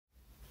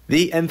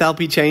The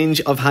enthalpy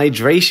change of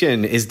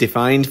hydration is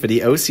defined for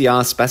the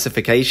OCR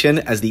specification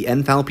as the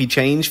enthalpy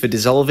change for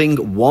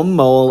dissolving 1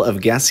 mole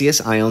of gaseous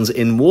ions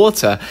in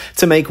water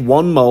to make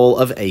 1 mole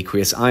of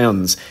aqueous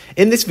ions.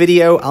 In this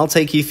video, I'll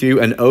take you through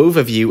an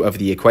overview of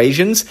the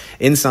equations,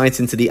 insight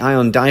into the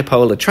ion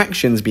dipole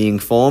attractions being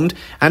formed,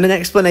 and an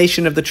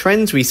explanation of the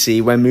trends we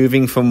see when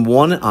moving from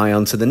one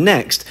ion to the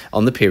next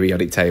on the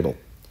periodic table.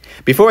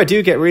 Before I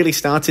do get really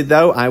started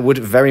though, I would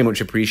very much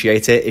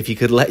appreciate it if you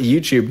could let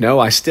YouTube know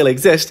I still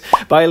exist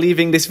by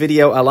leaving this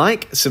video a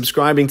like,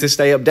 subscribing to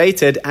stay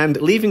updated, and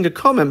leaving a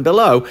comment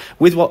below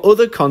with what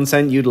other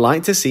content you'd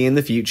like to see in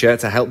the future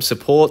to help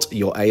support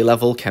your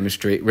A-level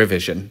chemistry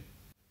revision.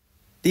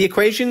 The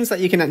equations that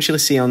you can actually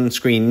see on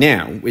screen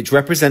now, which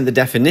represent the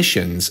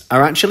definitions,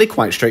 are actually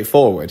quite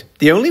straightforward.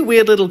 The only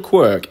weird little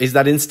quirk is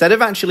that instead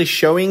of actually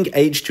showing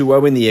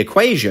H2O in the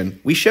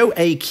equation, we show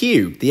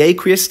AQ, the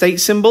aqueous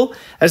state symbol,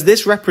 as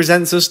this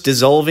represents us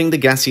dissolving the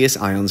gaseous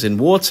ions in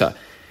water.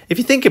 If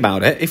you think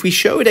about it, if we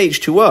showed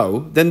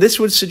H2O, then this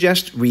would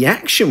suggest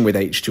reaction with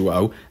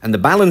H2O, and the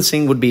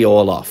balancing would be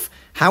all off.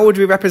 How would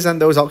we represent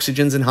those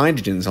oxygens and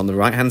hydrogens on the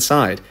right-hand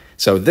side?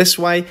 So this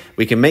way,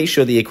 we can make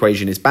sure the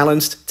equation is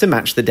balanced to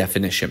match the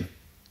definition.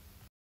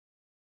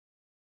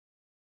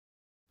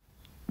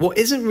 What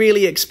isn't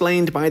really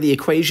explained by the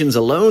equations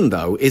alone,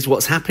 though, is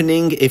what's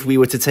happening if we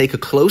were to take a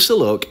closer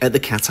look at the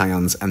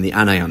cations and the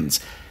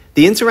anions.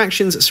 The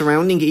interactions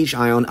surrounding each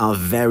ion are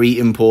very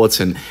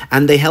important,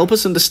 and they help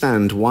us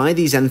understand why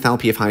these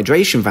enthalpy of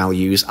hydration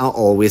values are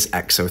always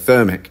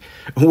exothermic.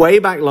 Way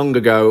back long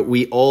ago,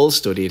 we all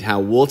studied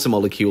how water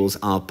molecules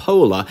are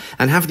polar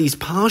and have these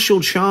partial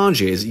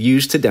charges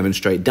used to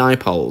demonstrate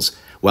dipoles.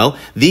 Well,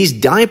 these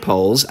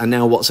dipoles are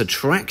now what's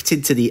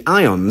attracted to the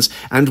ions,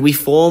 and we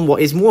form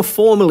what is more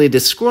formally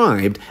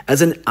described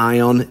as an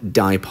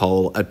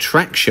ion-dipole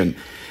attraction.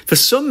 For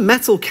some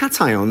metal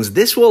cations,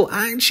 this will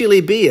actually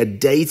be a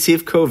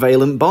dative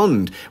covalent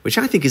bond, which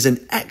I think is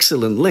an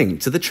excellent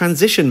link to the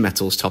transition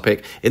metals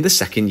topic in the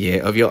second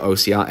year of your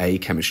OCR A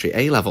chemistry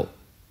A-level.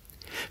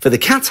 For the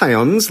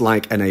cations,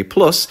 like Na+,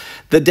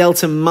 the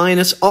delta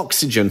minus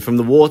oxygen from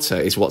the water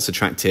is what's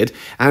attracted,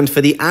 and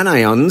for the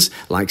anions,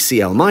 like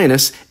Cl-,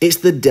 it's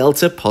the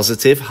delta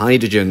positive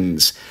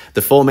hydrogens.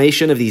 The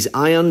formation of these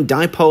ion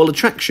dipole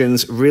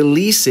attractions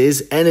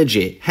releases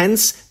energy,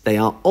 hence they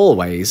are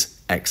always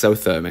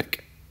exothermic.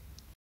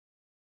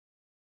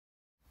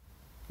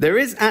 There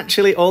is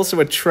actually also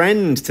a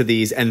trend to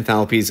these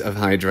enthalpies of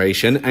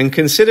hydration, and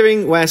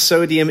considering where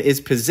sodium is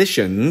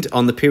positioned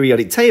on the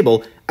periodic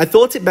table, I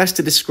thought it best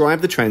to describe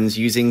the trends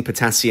using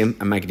potassium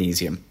and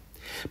magnesium.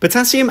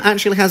 Potassium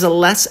actually has a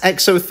less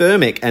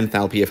exothermic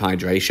enthalpy of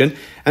hydration,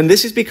 and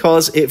this is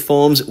because it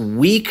forms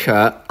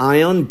weaker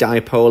ion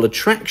dipole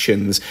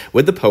attractions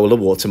with the polar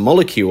water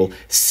molecule,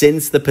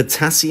 since the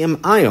potassium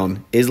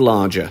ion is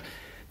larger.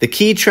 The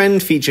key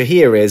trend feature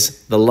here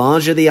is the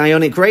larger the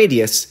ionic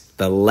radius,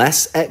 the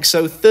less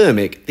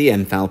exothermic the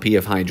enthalpy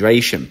of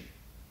hydration.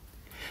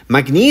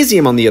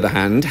 Magnesium, on the other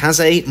hand, has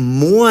a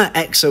more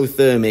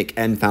exothermic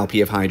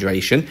enthalpy of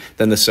hydration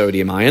than the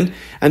sodium ion,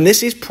 and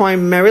this is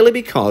primarily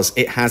because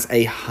it has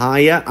a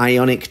higher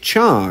ionic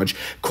charge,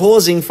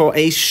 causing for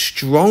a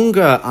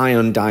stronger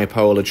ion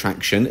dipole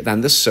attraction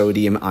than the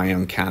sodium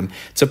ion can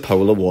to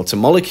polar water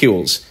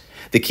molecules.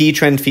 The key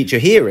trend feature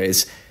here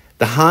is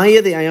the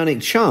higher the ionic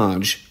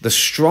charge, the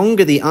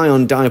stronger the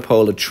ion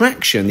dipole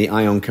attraction the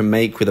ion can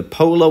make with a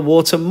polar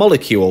water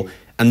molecule,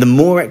 and the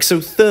more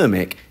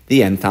exothermic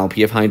the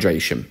enthalpy of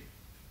hydration.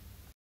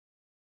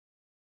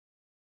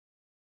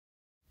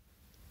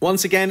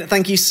 Once again,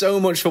 thank you so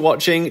much for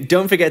watching.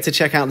 Don't forget to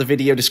check out the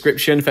video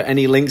description for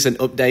any links and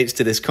updates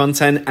to this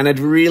content, and I'd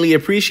really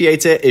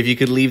appreciate it if you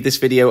could leave this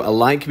video a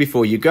like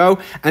before you go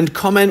and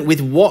comment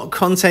with what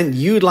content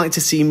you'd like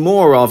to see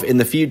more of in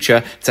the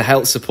future to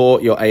help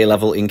support your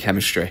A-level in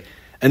chemistry.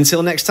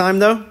 Until next time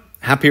though,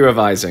 happy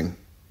revising.